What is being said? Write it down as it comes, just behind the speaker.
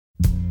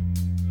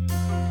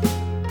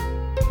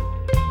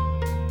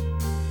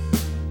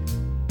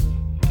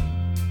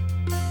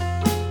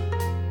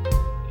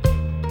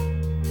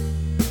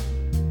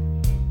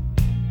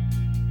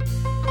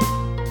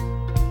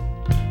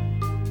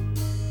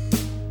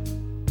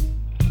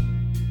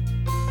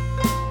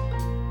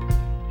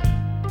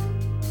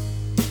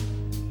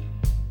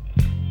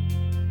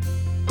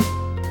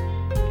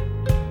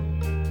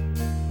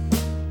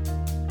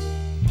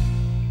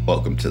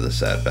to The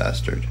Sad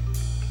Bastard.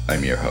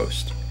 I'm your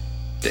host,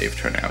 Dave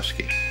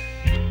Tarnowski.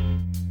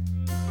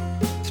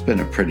 It's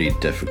been a pretty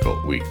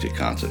difficult week to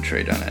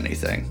concentrate on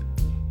anything,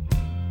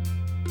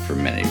 for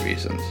many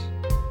reasons.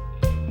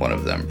 One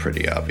of them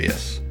pretty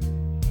obvious.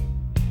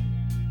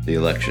 The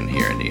election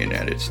here in the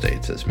United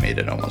States has made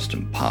it almost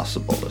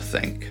impossible to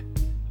think,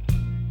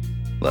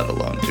 let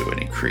alone do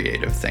any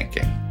creative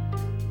thinking.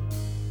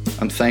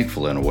 I'm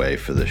thankful in a way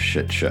for this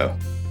shit show,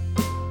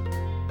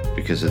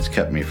 because it's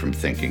kept me from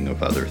thinking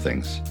of other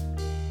things.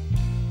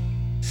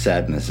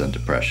 Sadness and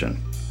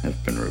depression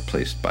have been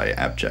replaced by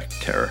abject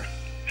terror.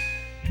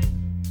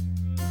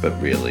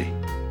 But really,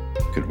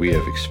 could we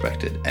have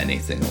expected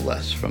anything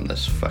less from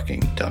this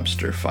fucking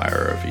dumpster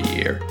fire of a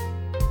year?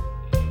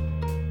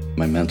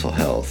 My mental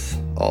health,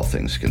 all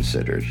things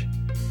considered,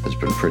 has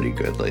been pretty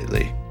good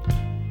lately,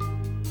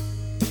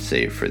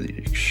 save for the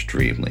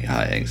extremely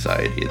high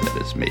anxiety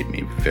that has made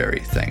me very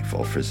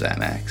thankful for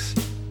Xanax.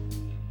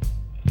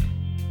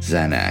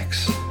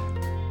 Xanax,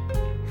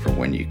 for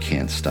when you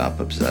can't stop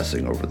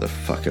obsessing over the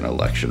fucking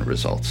election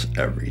results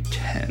every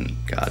 10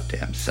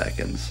 goddamn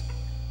seconds.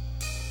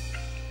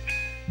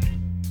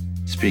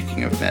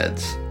 Speaking of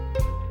meds,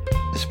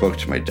 I spoke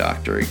to my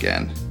doctor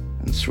again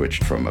and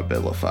switched from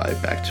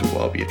Abilify back to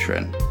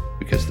Wellbutrin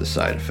because the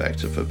side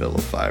effects of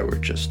Abilify were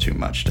just too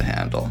much to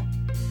handle.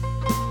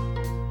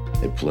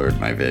 It blurred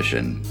my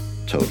vision,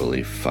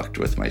 totally fucked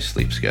with my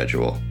sleep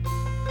schedule,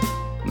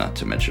 not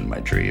to mention my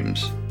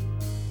dreams.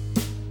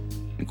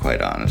 And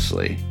quite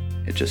honestly,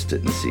 it just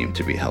didn't seem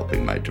to be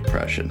helping my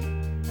depression.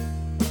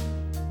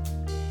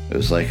 It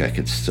was like I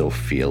could still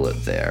feel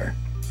it there,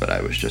 but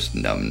I was just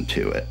numb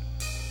to it.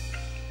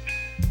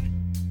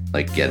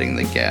 Like getting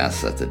the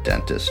gas at the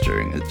dentist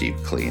during a deep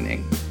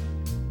cleaning.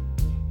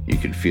 You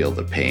can feel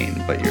the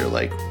pain, but you're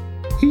like,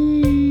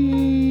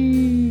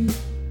 whee!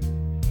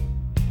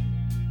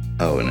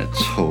 Oh, and it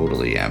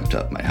totally amped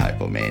up my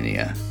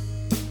hypomania,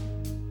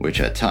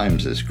 which at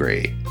times is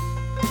great.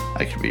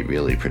 I can be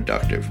really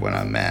productive when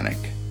I'm manic.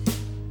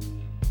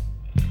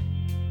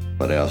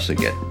 But I also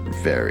get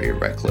very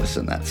reckless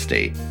in that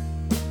state.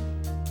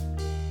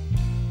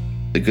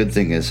 The good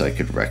thing is I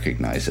could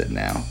recognize it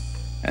now,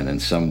 and in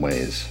some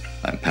ways,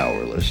 I'm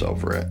powerless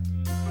over it.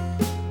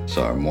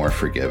 So I'm more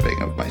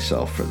forgiving of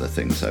myself for the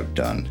things I've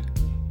done.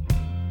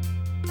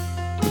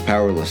 The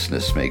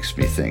powerlessness makes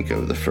me think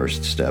of the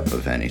first step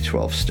of any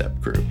 12-step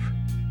group.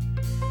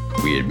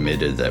 We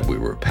admitted that we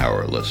were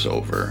powerless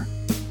over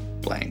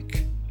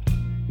blank,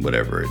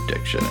 whatever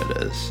addiction it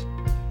is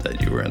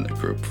that you were in the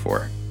group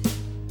for.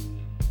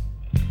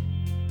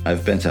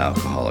 I've been to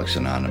Alcoholics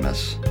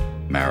Anonymous,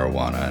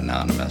 Marijuana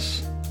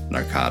Anonymous,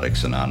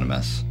 Narcotics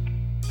Anonymous,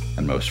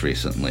 and most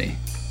recently,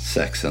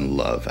 Sex and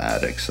Love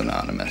Addicts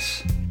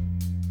Anonymous.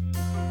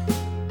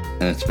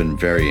 And it's been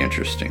very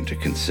interesting to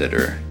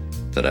consider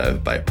that I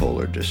have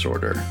bipolar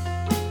disorder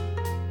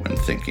when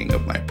thinking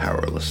of my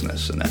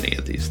powerlessness in any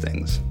of these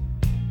things.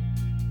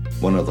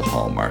 One of the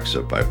hallmarks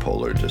of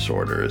bipolar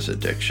disorder is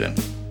addiction,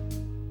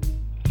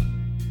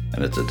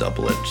 and it's a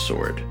double-edged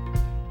sword.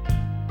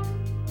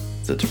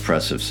 The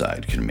depressive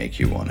side can make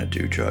you want to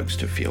do drugs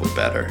to feel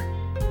better.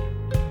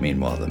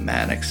 Meanwhile, the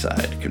manic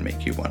side can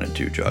make you want to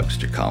do drugs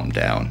to calm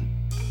down.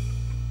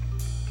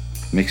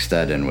 Mix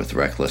that in with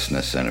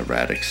recklessness and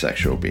erratic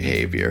sexual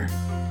behavior,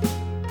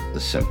 the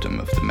symptom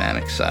of the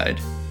manic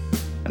side,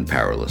 and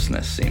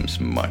powerlessness seems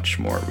much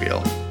more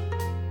real.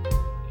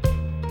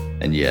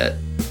 And yet,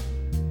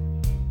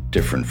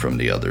 different from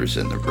the others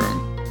in the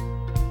room.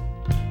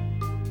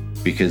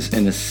 Because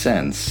in a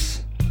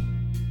sense,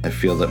 I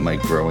feel that my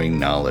growing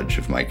knowledge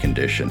of my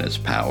condition is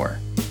power.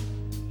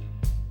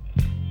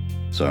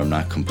 So I'm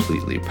not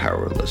completely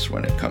powerless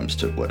when it comes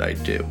to what I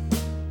do.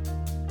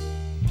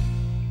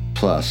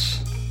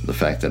 Plus, the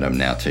fact that I'm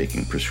now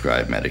taking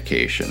prescribed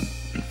medication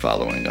and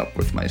following up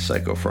with my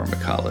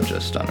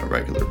psychopharmacologist on a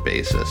regular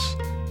basis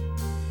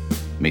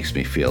makes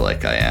me feel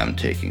like I am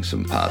taking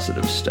some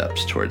positive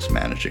steps towards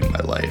managing my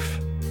life.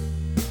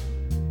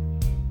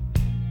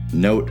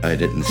 Note I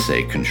didn't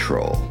say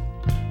control,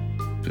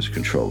 because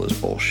control is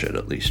bullshit,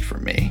 at least for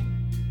me.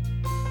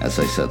 As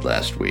I said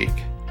last week,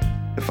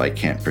 if I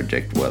can't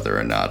predict whether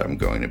or not I'm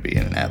going to be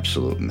in an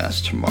absolute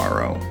mess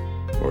tomorrow,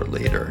 or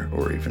later,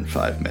 or even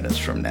 5 minutes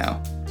from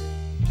now,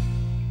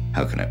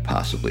 how can I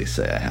possibly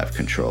say I have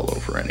control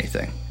over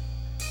anything?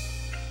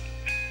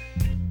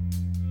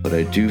 But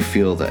I do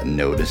feel that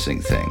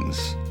noticing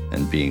things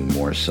and being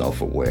more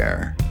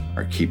self-aware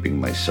are keeping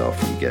myself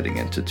from getting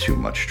into too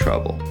much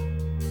trouble.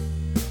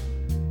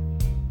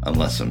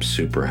 Unless I'm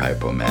super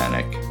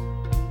hypomanic,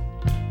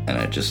 and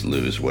I just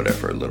lose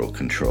whatever little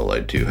control I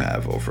do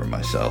have over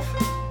myself.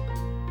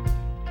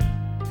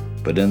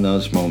 But in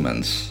those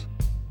moments,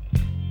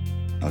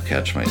 I'll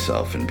catch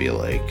myself and be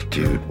like,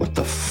 dude, what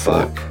the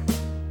fuck?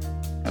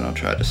 And I'll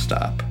try to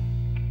stop.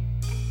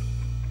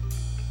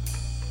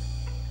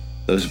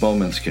 Those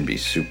moments can be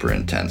super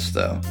intense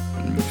though,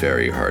 and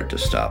very hard to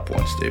stop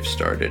once they've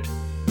started.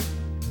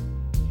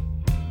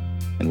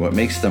 And what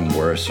makes them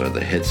worse are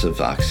the hits of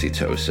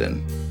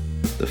oxytocin,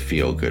 the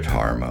feel-good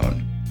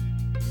hormone.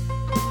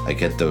 I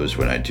get those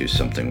when I do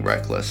something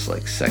reckless,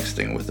 like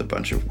sexting with a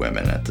bunch of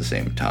women at the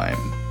same time.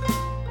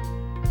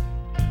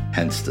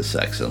 Hence the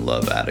Sex and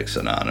Love Addicts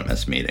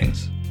Anonymous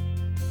meetings.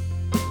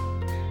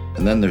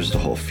 And then there's the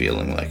whole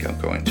feeling like I'm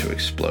going to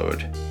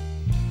explode.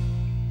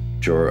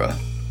 Jorah,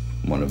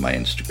 one of my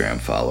Instagram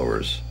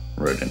followers,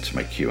 wrote into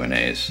my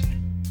Q&As,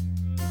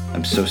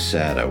 "I'm so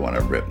sad I want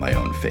to rip my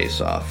own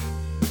face off.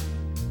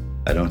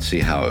 I don't see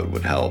how it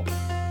would help,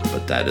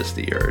 but that is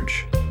the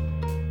urge."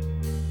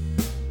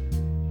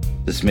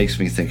 This makes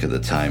me think of the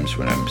times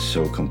when I'm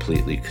so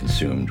completely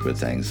consumed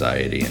with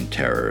anxiety and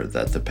terror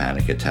that the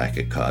panic attack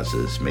it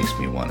causes makes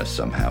me want to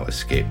somehow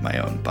escape my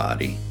own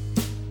body.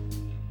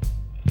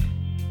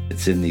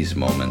 It's in these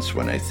moments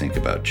when I think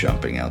about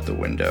jumping out the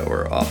window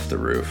or off the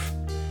roof.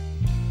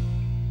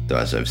 Though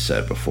as I've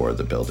said before,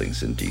 the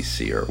buildings in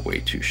DC are way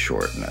too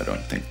short and I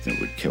don't think they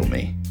would kill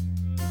me.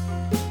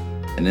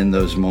 And in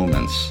those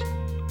moments,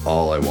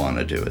 all I want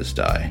to do is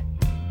die,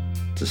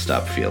 to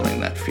stop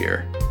feeling that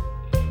fear.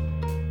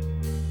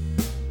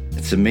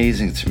 It's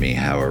amazing to me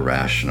how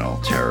irrational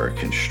terror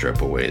can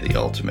strip away the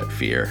ultimate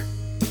fear.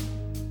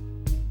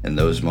 In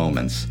those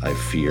moments, I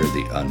fear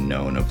the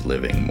unknown of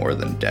living more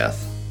than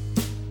death.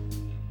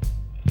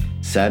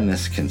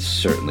 Sadness can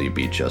certainly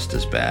be just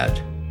as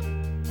bad.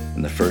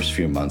 In the first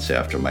few months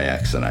after my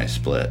ex and I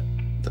split,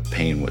 the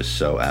pain was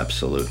so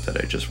absolute that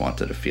I just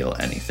wanted to feel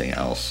anything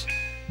else.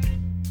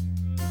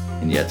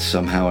 And yet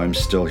somehow I'm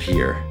still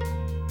here,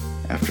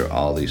 after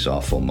all these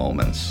awful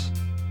moments.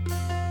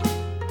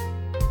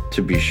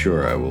 To be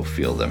sure, I will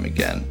feel them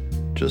again,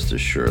 just as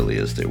surely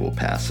as they will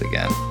pass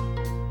again.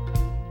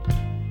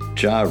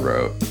 Ja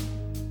wrote,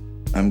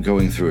 "I'm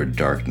going through a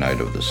dark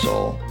night of the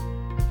soul,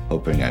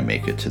 hoping I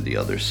make it to the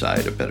other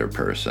side a better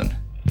person."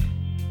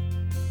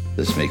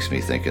 This makes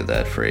me think of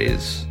that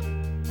phrase,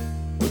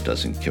 "What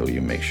doesn't kill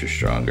you makes you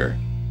stronger."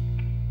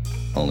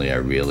 Only I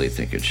really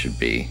think it should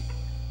be,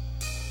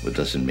 "What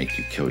doesn't make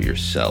you kill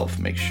yourself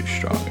makes you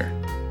stronger."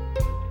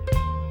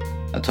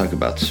 I talk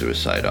about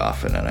suicide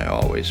often, and I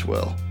always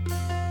will.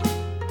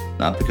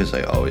 Not because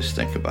I always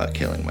think about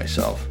killing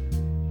myself,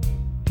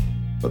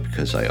 but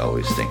because I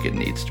always think it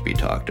needs to be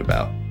talked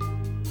about.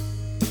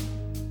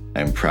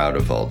 I am proud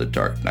of all the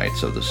dark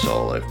nights of the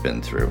soul I've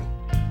been through,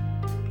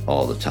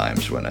 all the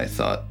times when I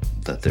thought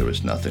that there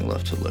was nothing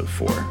left to live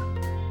for,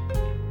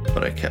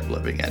 but I kept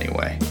living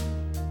anyway.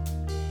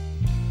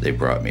 They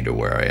brought me to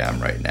where I am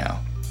right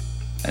now,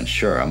 and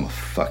sure, I'm a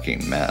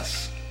fucking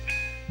mess,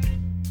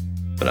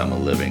 but I'm a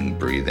living,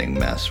 breathing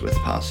mess with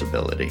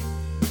possibility,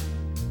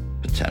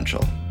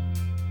 potential.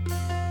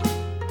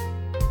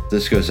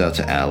 This goes out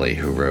to Allie,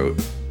 who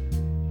wrote,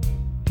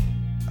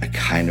 "I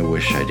kinda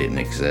wish I didn't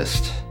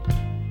exist.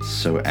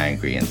 So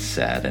angry and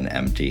sad and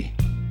empty."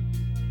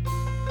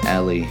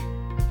 Allie,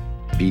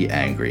 be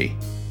angry,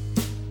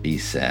 be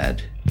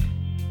sad,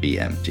 be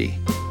empty.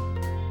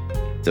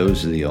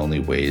 Those are the only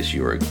ways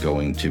you are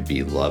going to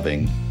be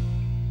loving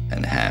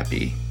and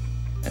happy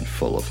and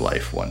full of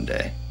life one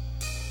day.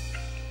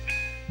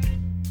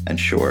 And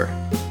sure,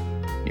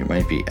 you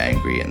might be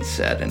angry and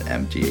sad and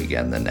empty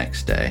again the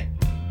next day,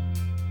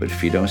 but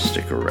if you don't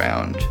stick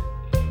around,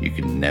 you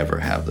can never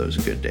have those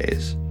good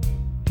days.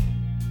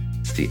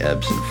 It's the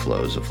ebbs and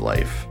flows of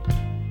life.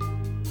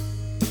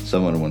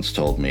 Someone once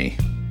told me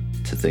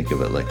to think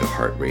of it like a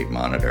heart rate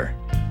monitor.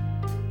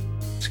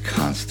 It's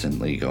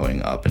constantly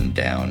going up and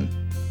down,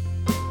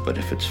 but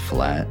if it's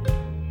flat,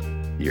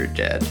 you're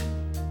dead.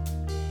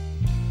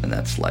 And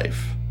that's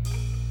life.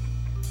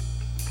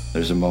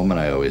 There's a moment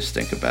I always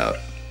think about.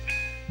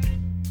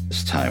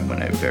 This time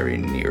when I very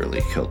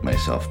nearly killed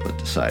myself but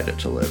decided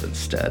to live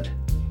instead.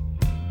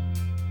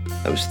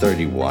 I was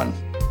 31.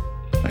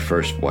 My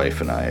first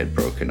wife and I had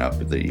broken up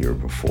the year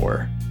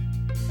before.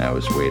 And I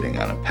was waiting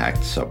on a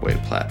packed subway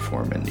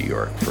platform in New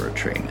York for a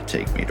train to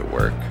take me to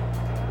work.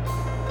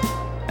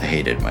 I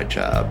hated my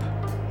job.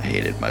 I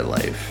hated my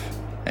life.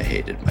 I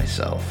hated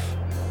myself.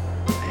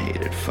 I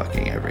hated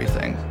fucking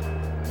everything.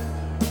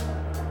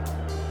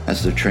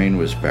 As the train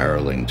was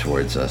barreling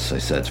towards us, I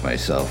said to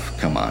myself,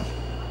 "Come on,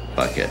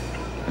 fuck it,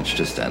 let's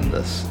just end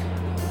this."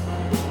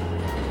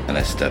 And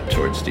I stepped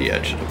towards the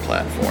edge of the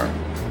platform.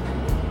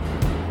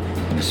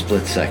 In a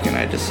split second,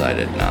 I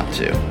decided not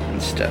to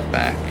and stepped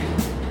back,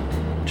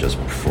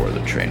 just before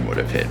the train would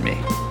have hit me.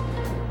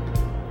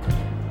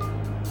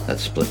 That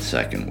split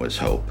second was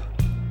hope.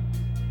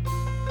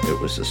 It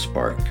was a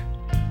spark.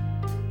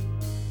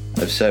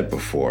 I've said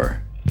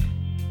before,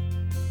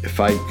 if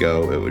I'd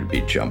go, it would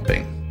be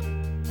jumping,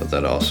 but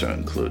that also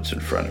includes in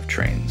front of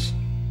trains.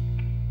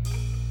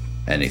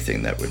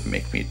 Anything that would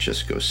make me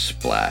just go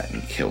splat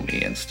and kill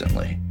me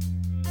instantly.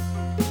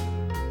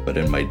 But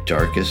in my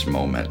darkest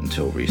moment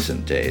until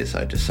recent days,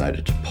 I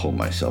decided to pull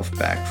myself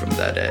back from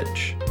that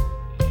edge.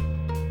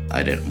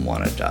 I didn't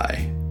want to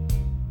die.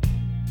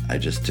 I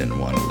just didn't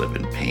want to live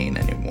in pain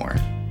anymore.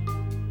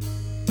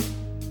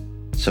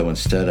 So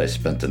instead, I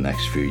spent the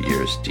next few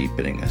years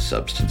deepening a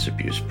substance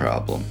abuse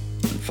problem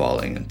and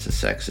falling into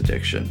sex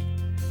addiction.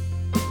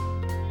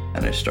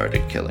 And I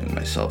started killing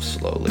myself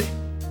slowly.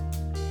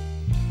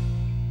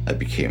 I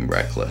became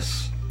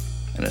reckless,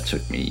 and it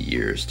took me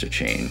years to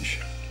change.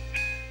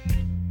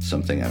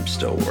 Something I'm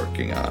still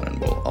working on and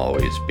will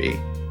always be.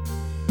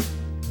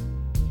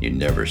 You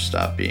never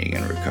stop being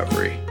in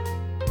recovery,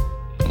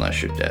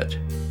 unless you're dead.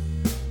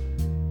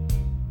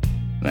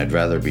 And I'd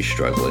rather be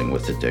struggling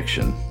with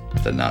addiction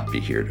than not be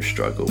here to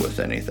struggle with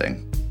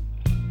anything.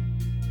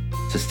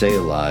 To stay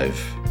alive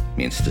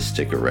means to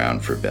stick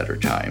around for better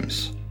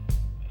times.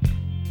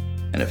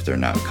 And if they're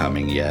not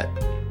coming yet,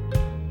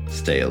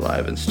 stay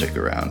alive and stick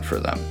around for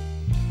them.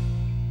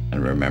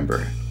 And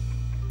remember,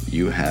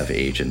 you have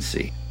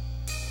agency.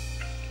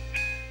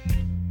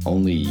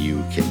 Only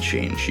you can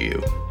change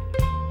you.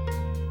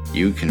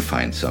 You can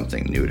find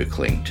something new to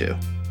cling to.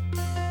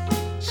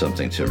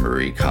 Something to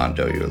Marie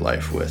Kondo your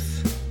life with.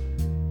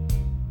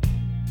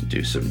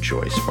 Do some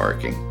joy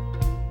sparking.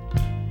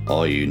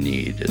 All you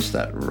need is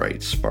that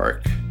right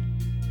spark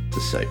to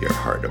set your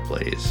heart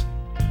ablaze.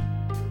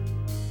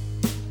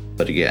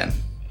 But again,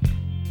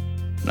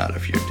 not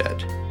if you're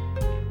dead.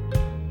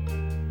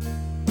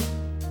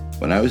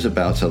 When I was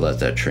about to let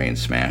that train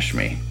smash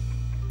me,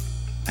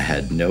 I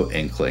had no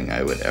inkling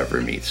I would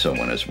ever meet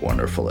someone as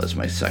wonderful as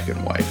my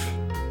second wife.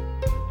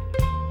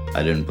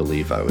 I didn't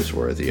believe I was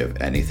worthy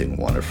of anything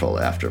wonderful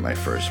after my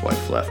first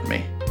wife left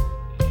me.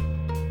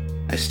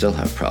 I still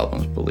have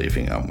problems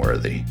believing I'm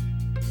worthy.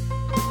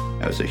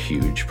 I was a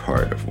huge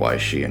part of why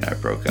she and I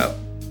broke up.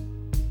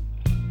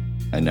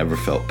 I never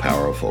felt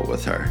powerful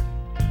with her.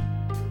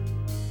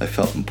 I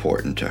felt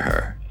important to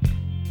her,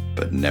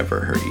 but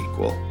never her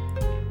equal.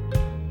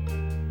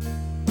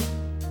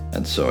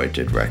 And so I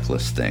did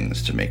reckless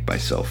things to make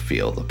myself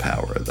feel the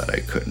power that I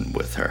couldn't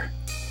with her.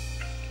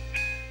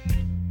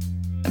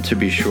 And to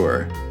be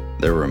sure,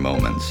 there were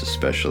moments,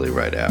 especially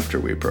right after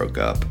we broke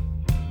up,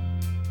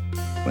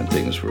 when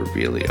things were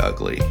really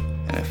ugly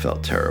and it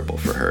felt terrible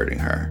for hurting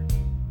her,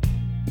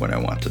 when I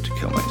wanted to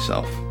kill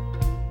myself,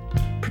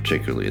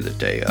 particularly the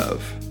day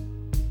of,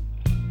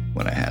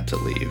 when I had to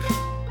leave.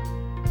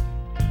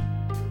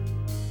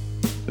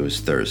 It was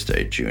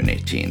Thursday, June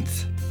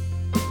 18th.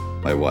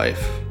 My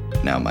wife,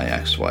 now my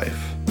ex-wife,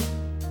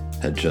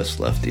 had just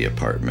left the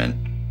apartment,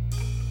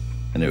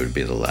 and it would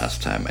be the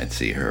last time I'd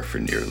see her for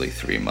nearly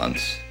 3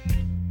 months.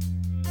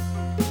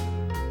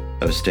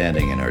 I was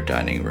standing in our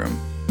dining room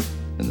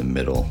in the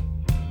middle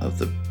of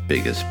the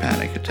biggest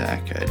panic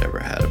attack I'd ever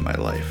had in my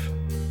life.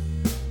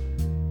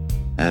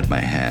 I had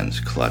my hands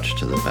clutched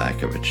to the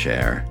back of a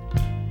chair.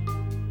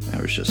 I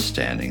was just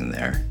standing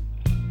there,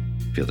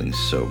 feeling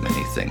so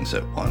many things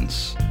at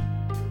once,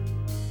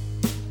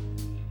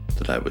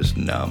 that I was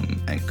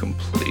numb and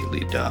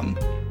completely dumb.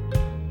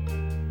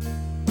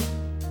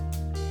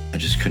 I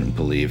just couldn't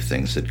believe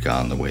things had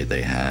gone the way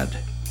they had,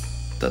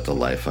 that the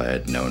life I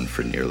had known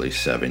for nearly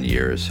 7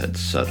 years had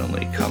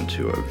suddenly come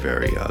to a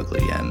very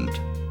ugly end.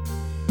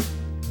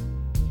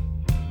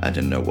 I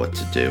didn't know what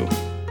to do.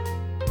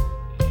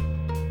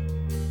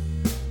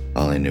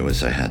 All I knew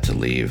was I had to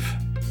leave.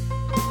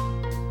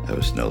 I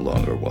was no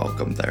longer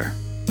welcome there.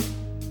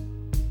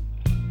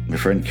 My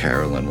friend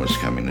Carolyn was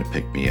coming to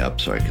pick me up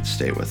so I could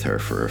stay with her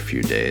for a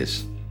few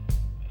days.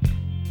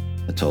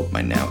 I told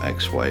my now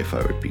ex-wife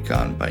I would be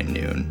gone by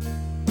noon,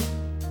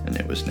 and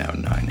it was now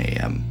 9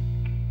 a.m.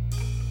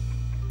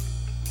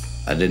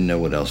 I didn't know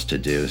what else to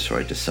do, so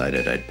I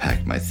decided I'd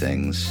pack my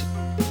things,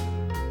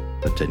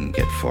 but didn't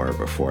get far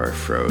before I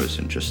froze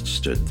and just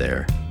stood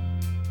there,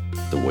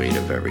 the weight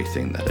of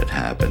everything that had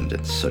happened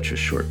in such a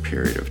short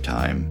period of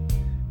time,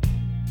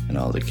 and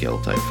all the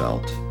guilt I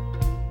felt,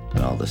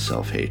 and all the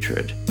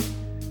self-hatred,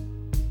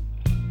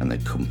 and the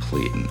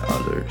complete and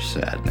utter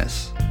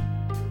sadness.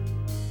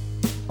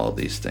 All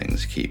these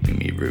things keeping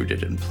me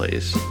rooted in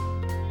place.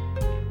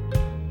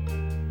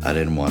 I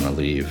didn't want to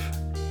leave.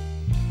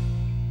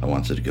 I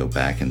wanted to go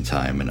back in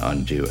time and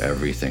undo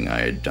everything I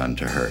had done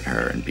to hurt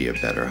her and be a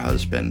better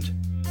husband.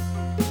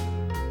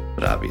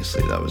 But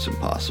obviously that was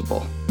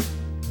impossible.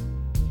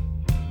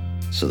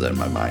 So then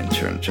my mind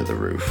turned to the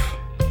roof.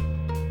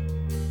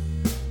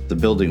 The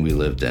building we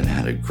lived in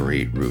had a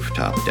great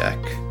rooftop deck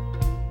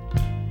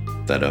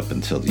that up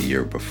until the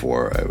year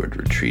before I would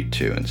retreat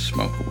to and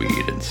smoke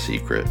weed in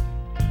secret.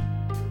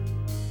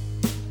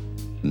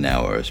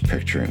 Now I was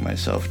picturing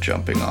myself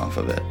jumping off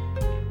of it.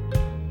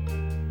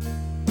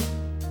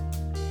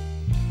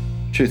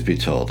 Truth be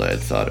told, I had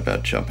thought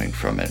about jumping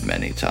from it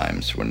many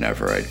times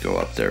whenever I'd go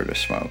up there to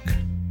smoke.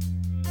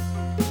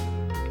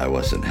 I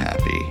wasn't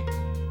happy,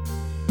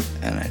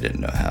 and I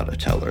didn't know how to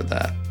tell her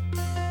that.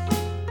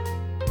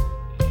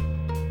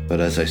 But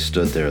as I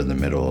stood there in the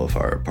middle of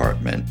our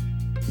apartment,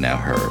 now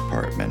her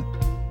apartment,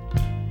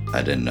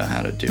 I didn't know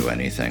how to do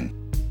anything.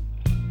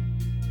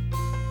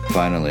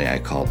 Finally, I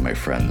called my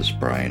friends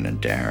Brian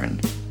and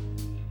Darren,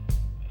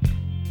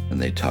 and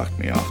they talked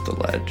me off the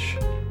ledge.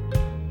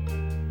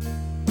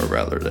 Or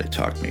rather, they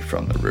talked me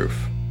from the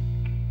roof.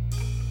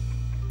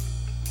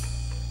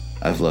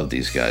 I've loved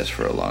these guys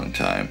for a long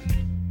time,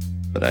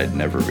 but I'd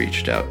never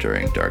reached out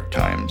during dark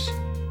times.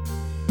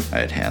 I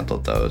had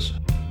handled those,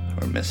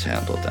 or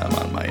mishandled them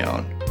on my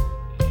own.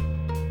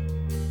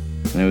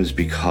 And it was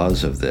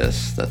because of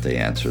this that they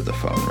answered the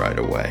phone right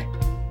away.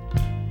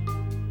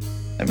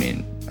 I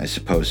mean, I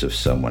suppose if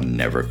someone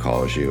never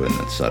calls you and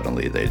then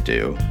suddenly they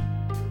do,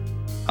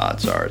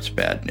 odds are it's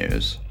bad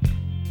news.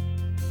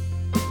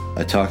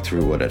 I talked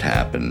through what had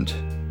happened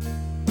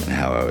and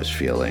how I was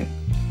feeling.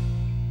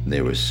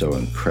 They were so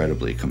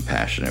incredibly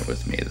compassionate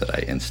with me that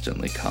I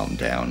instantly calmed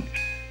down.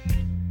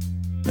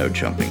 No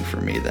jumping for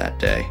me that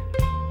day.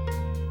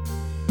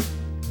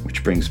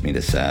 Which brings me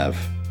to Sav,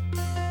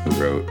 who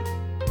wrote,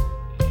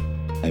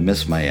 "I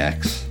miss my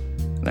ex,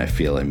 and I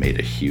feel I made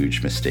a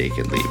huge mistake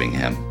in leaving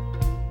him.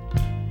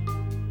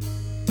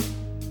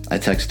 I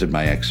texted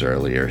my ex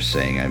earlier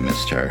saying I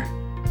missed her,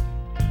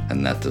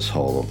 and that this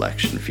whole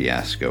election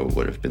fiasco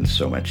would have been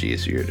so much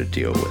easier to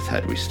deal with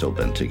had we still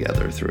been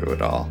together through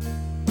it all.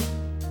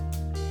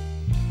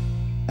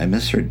 I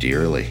miss her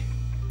dearly,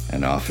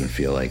 and often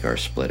feel like our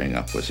splitting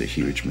up was a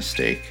huge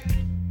mistake.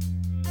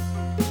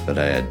 But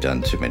I had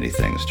done too many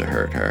things to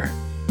hurt her,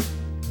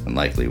 and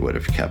likely would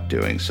have kept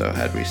doing so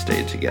had we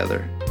stayed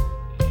together,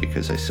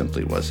 because I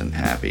simply wasn't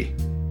happy.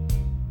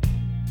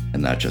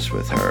 And not just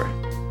with her,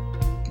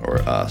 or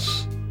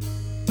us,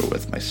 but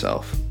with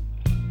myself.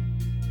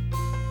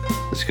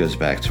 This goes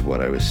back to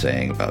what I was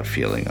saying about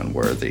feeling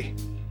unworthy.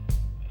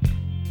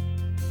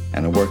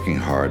 And I'm working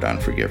hard on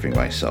forgiving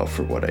myself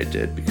for what I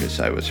did because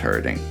I was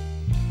hurting,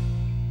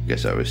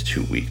 because I was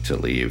too weak to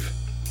leave.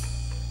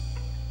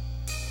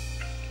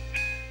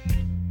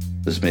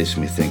 This makes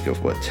me think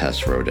of what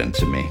Tess wrote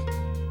into me.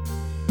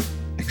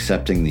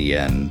 Accepting the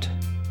end,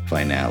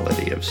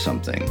 finality of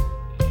something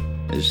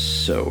is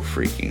so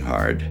freaking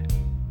hard.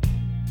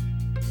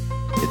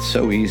 It's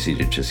so easy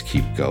to just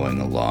keep going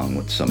along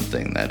with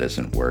something that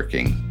isn't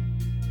working,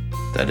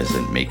 that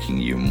isn't making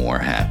you more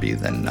happy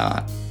than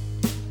not.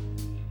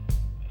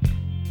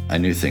 I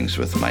knew things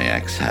with my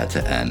ex had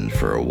to end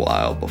for a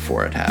while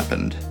before it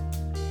happened,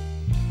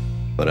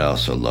 but I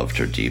also loved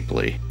her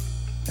deeply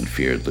and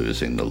feared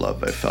losing the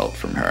love I felt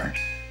from her,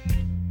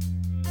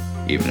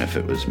 even if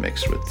it was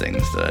mixed with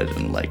things that I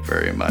didn't like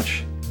very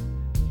much.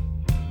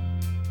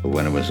 But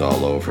when it was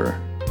all over,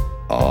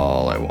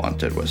 all I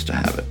wanted was to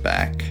have it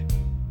back,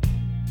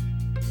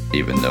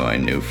 even though I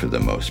knew for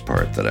the most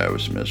part that I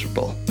was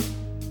miserable.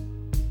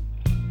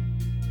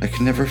 I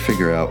could never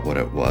figure out what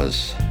it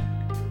was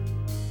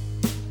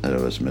that I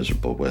was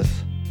miserable with.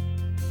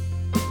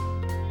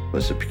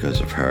 Was it because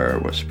of her?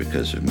 Was it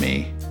because of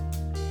me?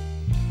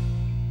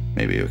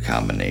 Maybe a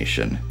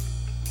combination.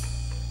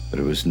 But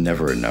it was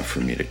never enough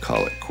for me to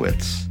call it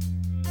quits.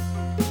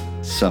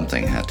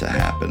 Something had to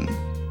happen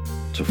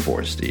to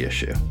force the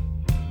issue.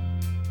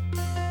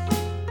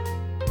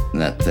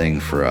 And that thing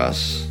for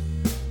us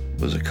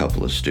was a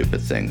couple of stupid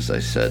things I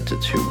said to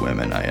two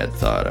women I had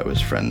thought I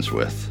was friends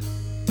with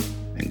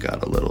and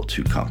got a little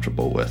too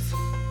comfortable with.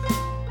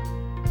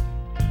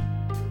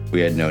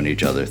 We had known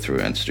each other through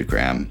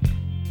Instagram,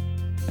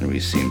 and we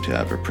seemed to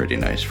have a pretty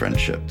nice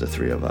friendship, the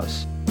three of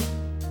us.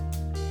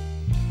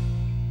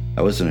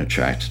 I wasn't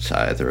attracted to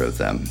either of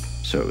them,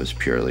 so it was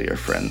purely a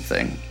friend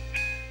thing.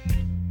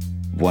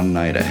 One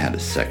night I had a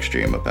sex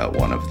dream about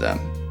one of them,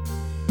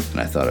 and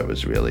I thought it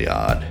was really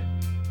odd.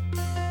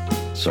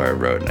 So I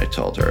wrote and I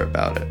told her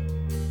about it.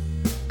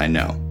 I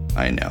know.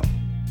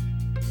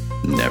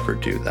 Never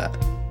do that.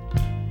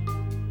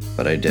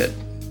 But I did.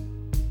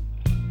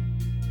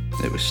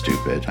 It was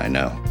stupid, I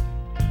know.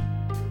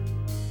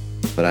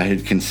 But I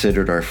had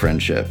considered our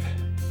friendship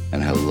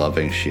and how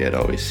loving she had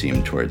always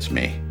seemed towards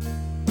me.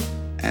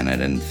 And I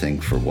didn't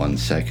think for 1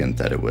 second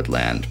that it would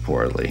land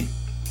poorly,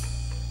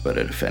 but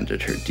it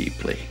offended her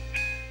deeply.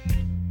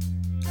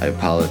 I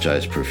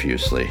apologized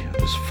profusely.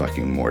 I was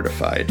fucking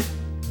mortified.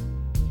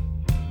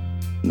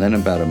 And then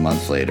about a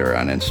month later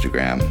on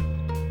Instagram,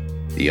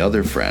 the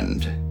other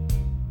friend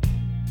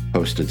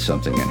posted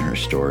something in her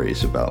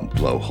stories about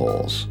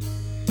blowholes.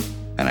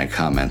 And I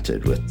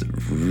commented with the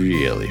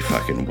really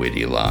fucking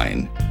witty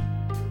line,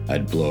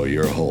 "I'd blow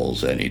your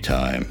holes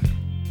anytime."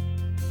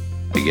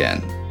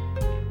 Again,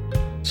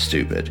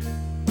 stupid,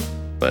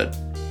 but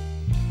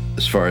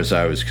as far as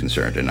I was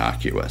concerned,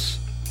 innocuous,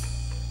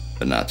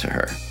 but not to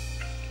her.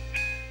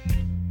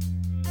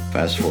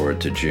 Fast forward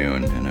to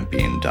June, and I'm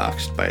being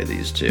doxxed by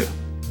these two.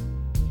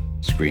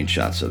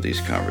 Screenshots of these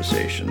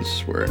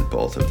conversations were in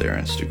both of their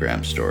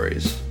Instagram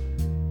stories.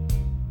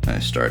 And I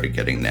started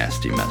getting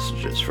nasty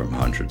messages from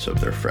hundreds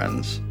of their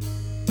friends.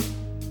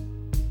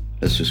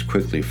 This was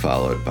quickly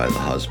followed by the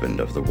husband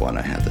of the one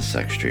I had the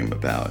sex dream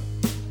about,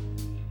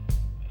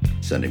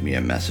 sending me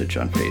a message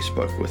on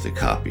Facebook with a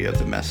copy of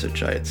the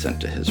message I had sent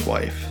to his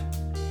wife,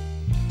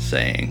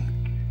 saying,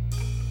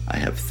 "I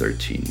have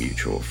 13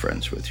 mutual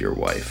friends with your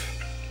wife.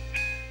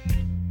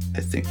 I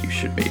think you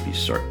should maybe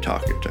start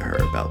talking to her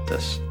about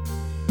this."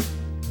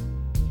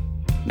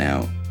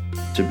 Now,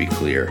 to be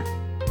clear,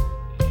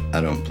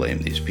 I don't blame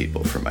these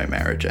people for my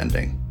marriage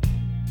ending.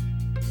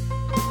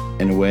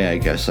 In a way, I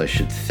guess I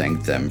should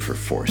thank them for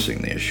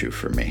forcing the issue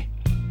for me.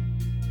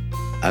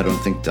 I don't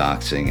think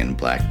doxing and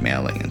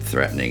blackmailing and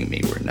threatening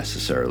me were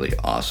necessarily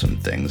awesome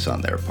things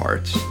on their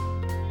parts,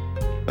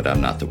 but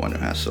I'm not the one who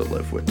has to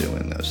live with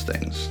doing those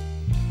things.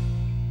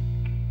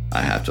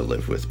 I have to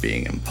live with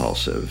being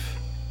impulsive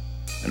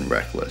and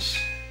reckless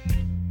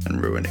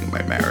and ruining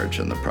my marriage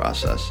in the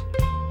process.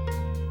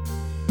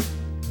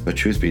 But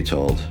truth be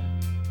told,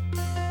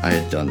 I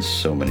had done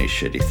so many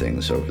shitty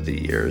things over the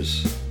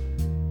years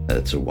that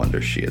it's a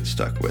wonder she had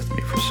stuck with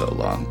me for so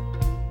long.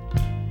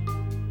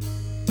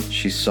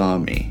 She saw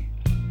me.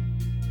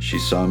 She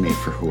saw me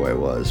for who I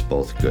was,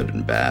 both good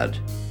and bad.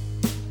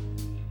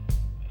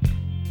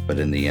 But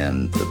in the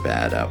end, the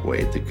bad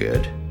outweighed the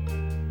good.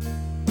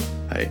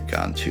 I had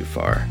gone too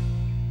far.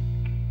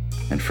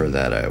 And for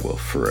that, I will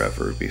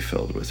forever be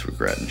filled with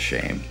regret and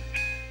shame.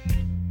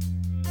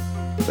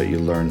 But you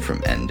learn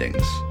from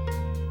endings.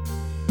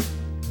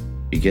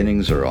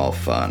 Beginnings are all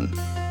fun,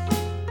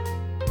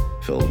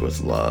 filled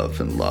with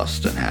love and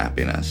lust and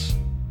happiness.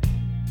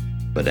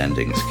 But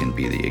endings can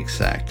be the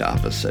exact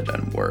opposite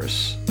and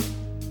worse.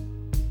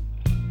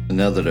 And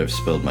now that I've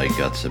spilled my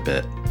guts a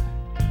bit,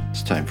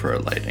 it's time for a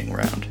lightning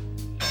round.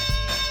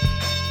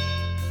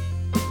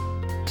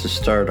 To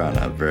start on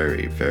a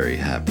very, very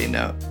happy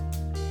note,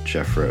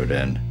 Jeff wrote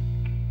in,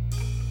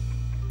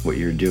 "What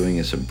you're doing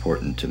is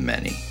important to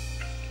many.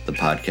 The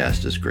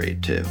podcast is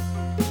great too.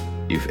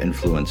 You've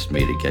influenced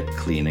me to get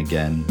clean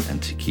again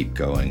and to keep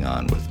going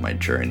on with my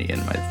journey in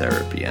my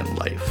therapy and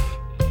life.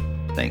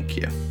 Thank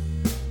you."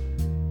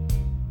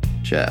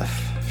 Jeff,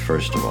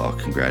 first of all,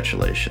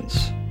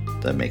 congratulations.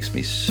 That makes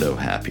me so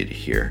happy to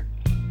hear.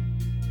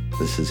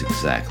 This is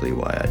exactly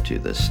why I do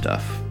this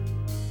stuff.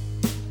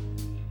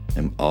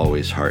 I'm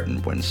always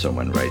heartened when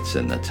someone writes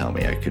in to tell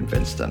me I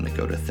convinced them to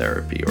go to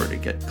therapy or to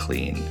get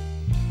clean.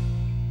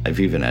 I've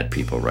even had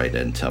people write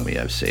in and tell me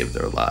I've saved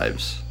their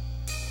lives.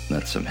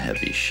 That's some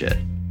heavy shit.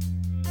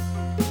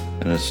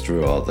 And it's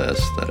through all this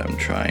that I'm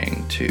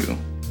trying to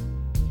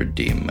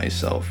redeem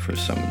myself for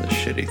some of the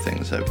shitty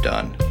things I've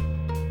done.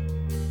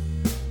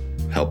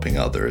 Helping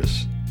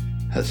others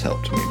has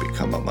helped me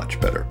become a much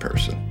better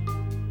person.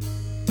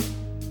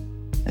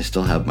 I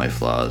still have my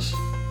flaws.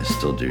 I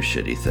still do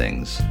shitty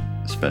things,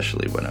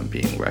 especially when I'm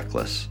being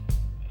reckless.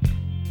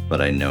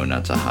 But I know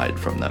not to hide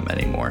from them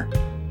anymore.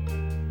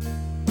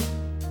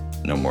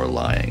 No more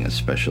lying,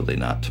 especially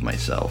not to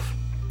myself.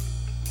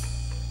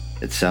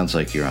 It sounds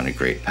like you're on a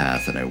great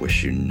path, and I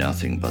wish you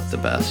nothing but the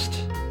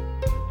best.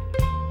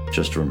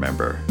 Just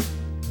remember,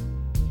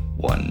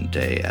 one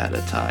day at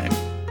a time.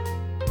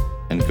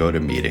 And go to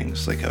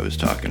meetings like I was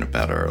talking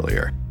about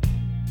earlier.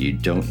 You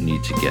don't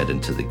need to get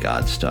into the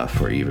God stuff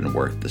or even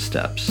work the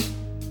steps.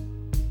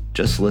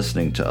 Just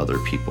listening to other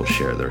people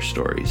share their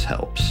stories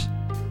helps.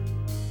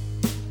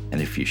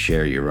 And if you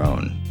share your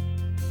own,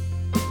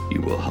 you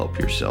will help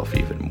yourself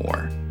even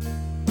more.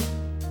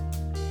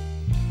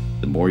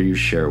 The more you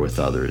share with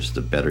others,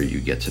 the better you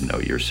get to know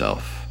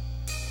yourself.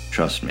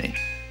 Trust me.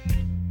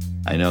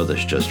 I know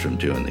this just from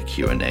doing the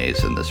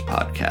Q&As in this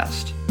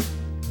podcast.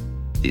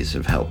 These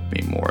have helped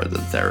me more than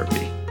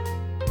therapy.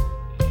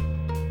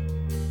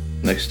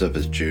 Next up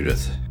is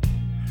Judith,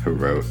 who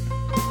wrote,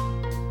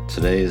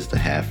 "Today is the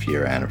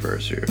half-year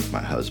anniversary of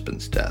my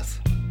husband's death.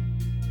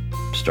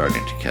 I'm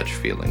starting to catch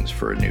feelings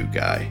for a new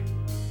guy.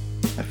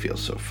 I feel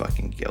so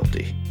fucking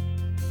guilty."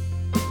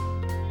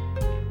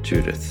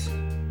 Judith,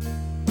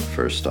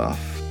 first off,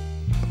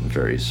 I'm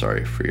very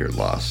sorry for your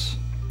loss.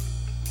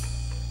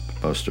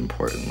 But most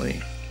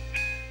importantly,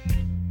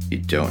 you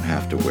don't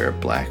have to wear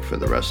black for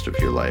the rest of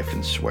your life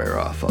and swear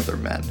off other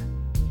men.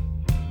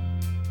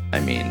 I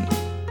mean,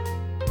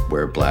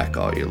 wear black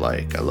all you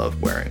like. I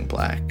love wearing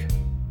black.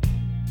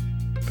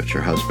 But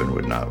your husband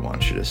would not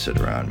want you to sit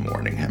around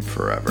mourning him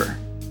forever.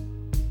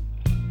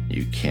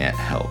 You can't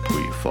help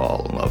who you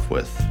fall in love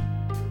with,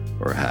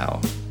 or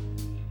how,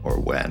 or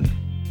when.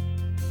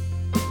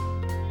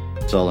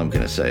 That's all I'm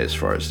gonna say as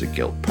far as the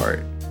guilt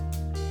part.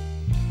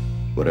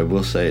 What I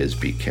will say is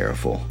be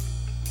careful.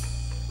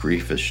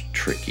 Grief is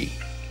tricky.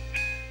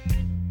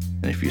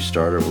 And if you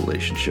start a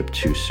relationship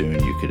too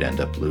soon, you could end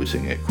up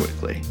losing it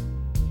quickly.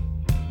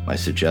 My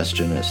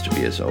suggestion is to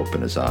be as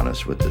open as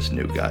honest with this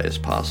new guy as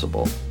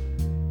possible.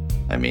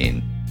 I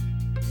mean,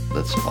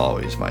 that's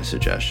always my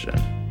suggestion,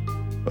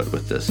 but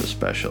with this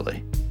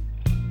especially.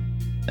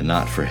 And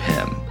not for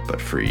him, but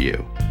for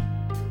you.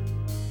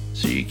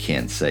 So you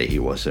can't say he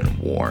wasn't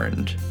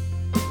warned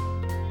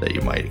that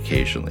you might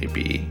occasionally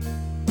be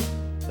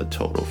a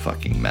total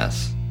fucking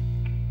mess.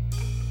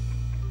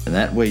 And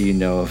that way you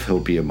know if he'll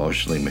be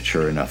emotionally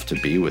mature enough to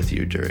be with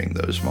you during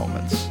those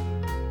moments.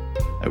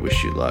 I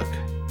wish you luck.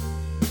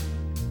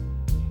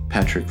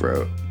 Patrick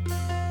wrote,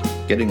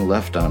 "Getting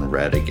left on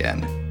red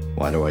again.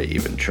 Why do I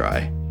even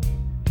try?"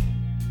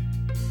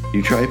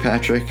 You try,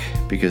 Patrick,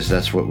 because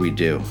that's what we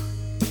do.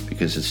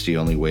 Because it's the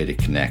only way to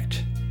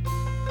connect.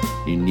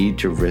 You need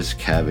to risk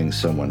having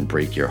someone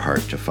break your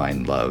heart to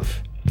find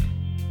love.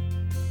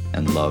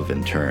 And love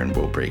in turn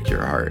will break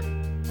your heart.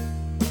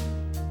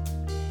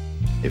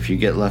 If you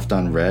get left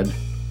on red,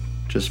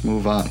 just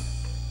move on.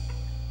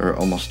 There are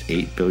almost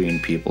 8 billion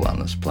people on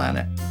this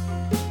planet.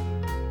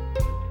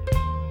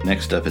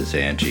 Next up is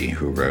Angie,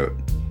 who wrote,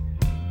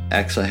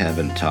 "Ex I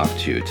haven't talked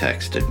to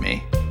texted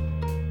me,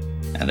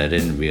 and I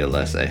didn't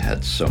realize I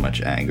had so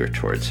much anger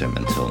towards him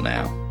until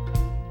now.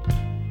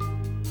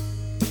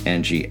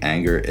 Angie,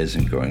 anger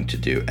isn't going to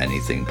do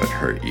anything but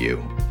hurt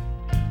you.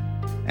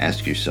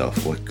 Ask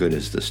yourself, what good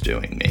is this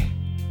doing me?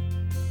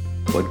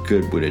 What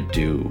good would it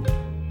do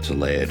to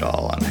lay it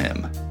all on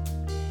him?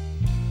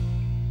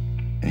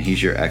 And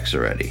he's your ex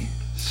already,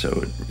 so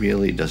it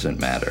really doesn't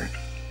matter.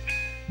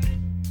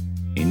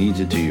 You need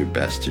to do your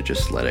best to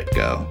just let it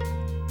go.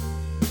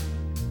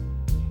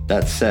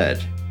 That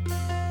said,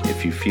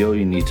 if you feel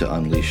you need to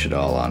unleash it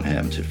all on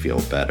him to feel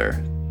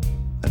better,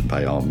 then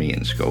by all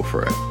means go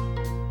for it.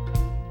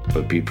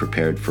 But be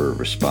prepared for a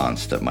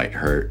response that might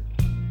hurt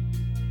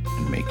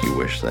and make you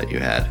wish that you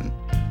hadn't.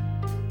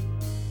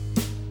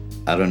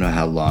 I don't know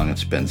how long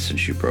it's been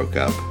since you broke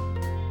up,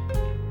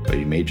 but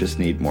you may just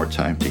need more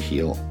time to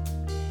heal.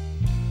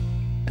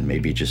 And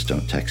maybe just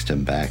don't text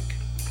him back.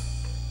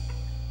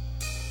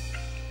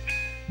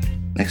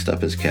 Next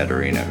up is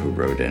Katerina, who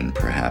wrote in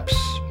perhaps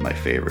my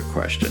favorite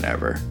question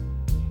ever.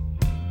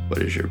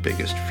 What is your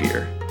biggest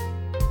fear?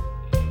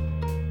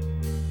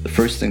 The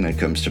first thing that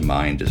comes to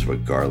mind is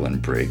what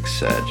Garland Briggs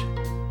said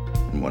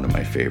in one of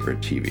my favorite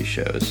TV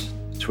shows,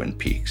 Twin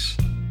Peaks,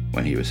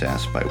 when he was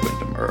asked by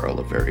Wyndham Earle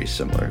a very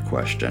similar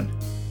question.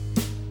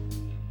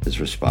 His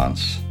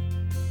response,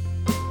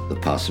 the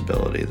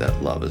possibility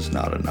that love is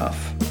not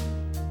enough.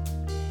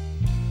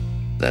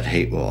 That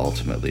hate will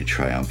ultimately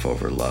triumph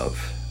over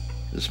love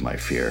is my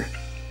fear.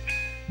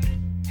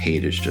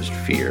 Hate is just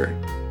fear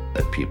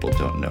that people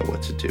don't know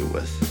what to do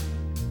with.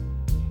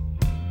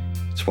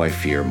 It's why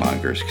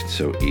fear-mongers can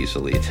so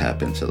easily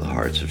tap into the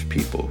hearts of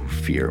people who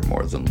fear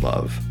more than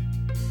love.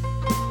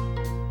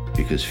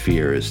 Because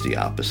fear is the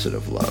opposite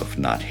of love,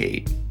 not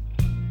hate.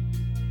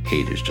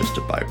 Hate is just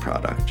a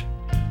byproduct.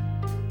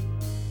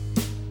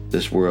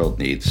 This world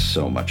needs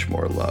so much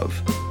more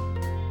love.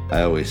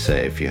 I always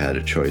say if you had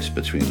a choice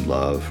between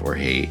love or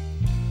hate,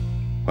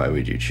 why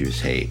would you choose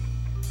hate?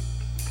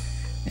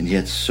 And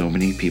yet so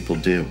many people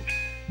do.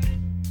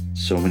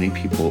 So many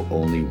people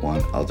only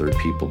want other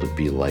people to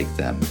be like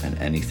them, and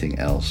anything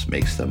else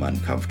makes them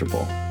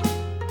uncomfortable,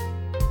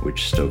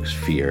 which stokes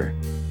fear.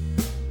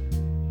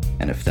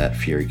 And if that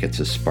fear gets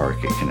a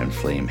spark, it can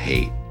inflame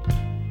hate,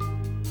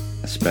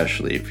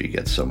 especially if you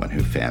get someone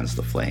who fans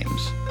the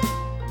flames.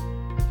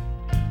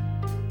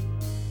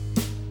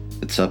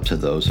 It's up to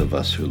those of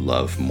us who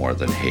love more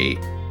than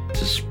hate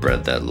to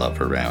spread that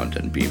love around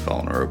and be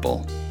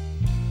vulnerable.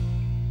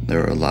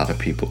 There are a lot of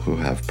people who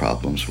have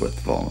problems with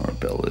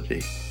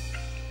vulnerability.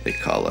 They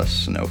call us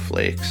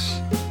snowflakes,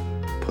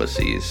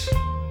 pussies,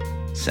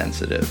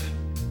 sensitive.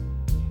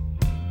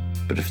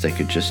 But if they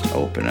could just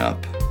open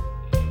up,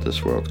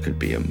 this world could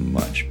be a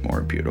much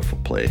more beautiful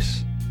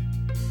place.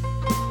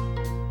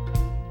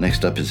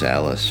 Next up is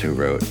Alice, who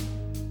wrote,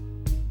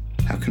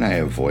 how can I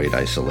avoid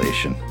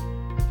isolation?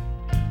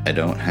 I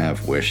don't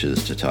have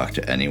wishes to talk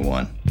to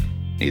anyone,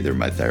 neither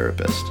my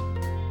therapist.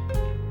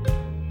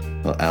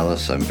 Well,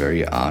 Alice, I'm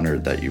very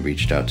honored that you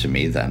reached out to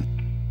me then.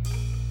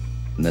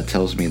 And that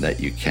tells me that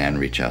you can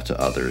reach out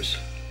to others.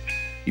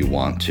 You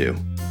want to.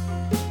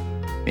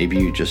 Maybe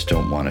you just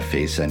don't want to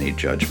face any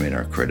judgment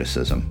or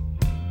criticism.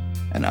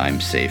 And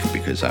I'm safe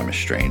because I'm a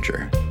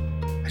stranger.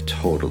 I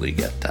totally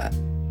get that.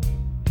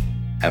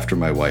 After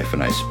my wife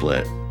and I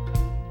split,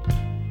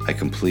 I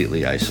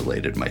completely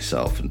isolated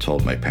myself and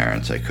told my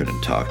parents I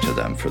couldn't talk to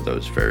them for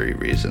those very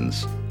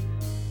reasons.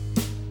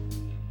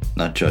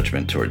 Not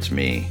judgment towards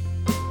me,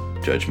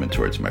 judgment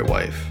towards my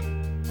wife,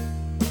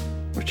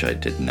 which I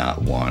did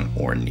not want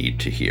or need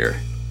to hear.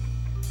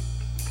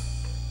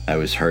 I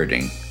was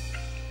hurting,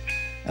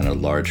 and a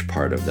large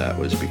part of that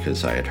was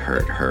because I had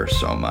hurt her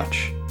so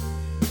much,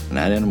 and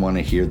I didn't want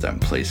to hear them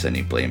place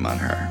any blame on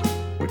her,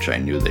 which I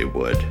knew they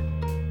would.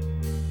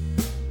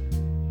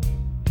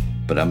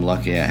 But I'm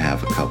lucky I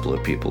have a couple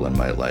of people in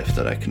my life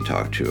that I can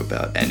talk to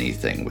about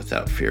anything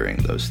without fearing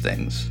those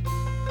things,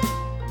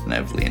 and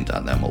I've leaned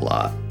on them a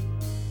lot.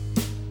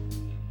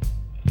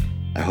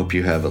 I hope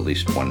you have at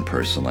least one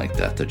person like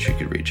that you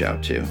could reach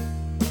out to.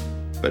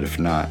 But if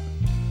not,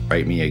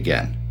 write me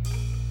again.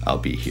 I'll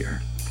be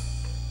here.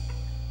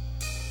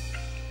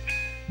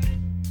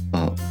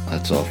 Well,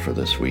 that's all for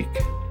this week.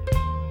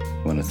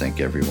 I want to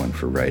thank everyone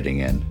for writing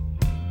in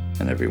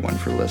and everyone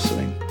for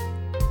listening.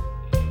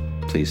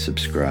 Please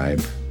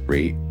subscribe,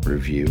 rate,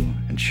 review,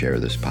 and share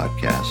this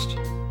podcast.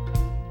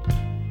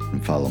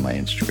 And follow my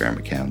Instagram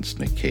accounts,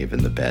 Nick Cave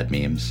and the Bad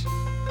Memes,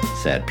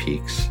 Sad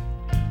Peaks,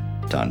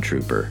 Don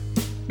Trooper,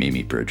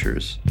 Mimi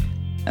Bridgers,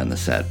 and the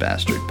Sad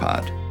Bastard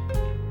Pod.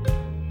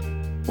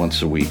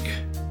 Once a week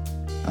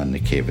on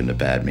Nick Cave and the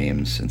Bad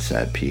Memes and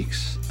Sad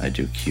Peaks, I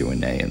do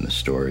Q&A in the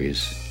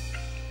stories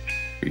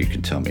where you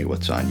can tell me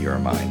what's on your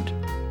mind,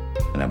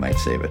 and I might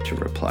save it to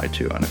reply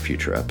to on a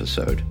future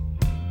episode.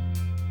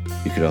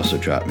 You could also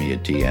drop me a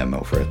DM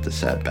over at the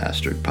Sad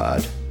Bastard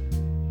Pod.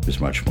 There's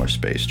much more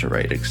space to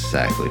write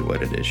exactly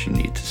what it is you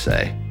need to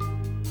say.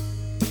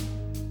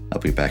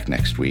 I'll be back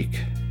next week.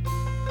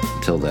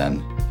 Until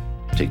then,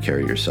 take care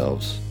of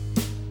yourselves,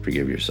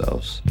 forgive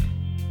yourselves,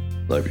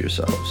 love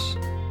yourselves,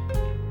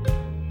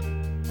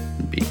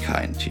 and be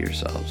kind to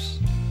yourselves.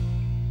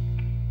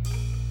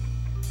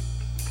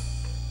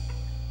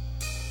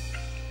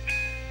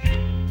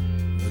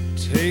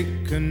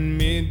 taken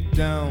me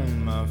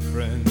down, my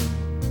friend,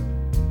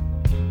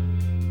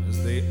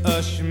 as they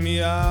usher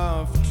me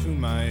off to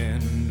my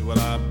end. Will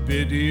I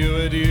bid you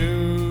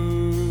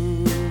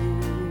adieu?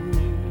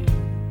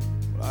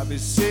 Will I be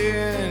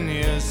seeing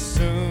you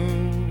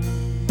soon?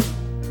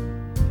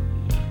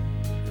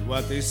 If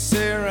what they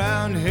say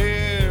around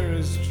here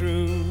is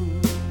true,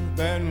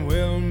 then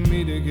we'll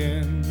meet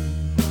again,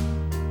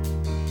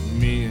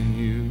 me and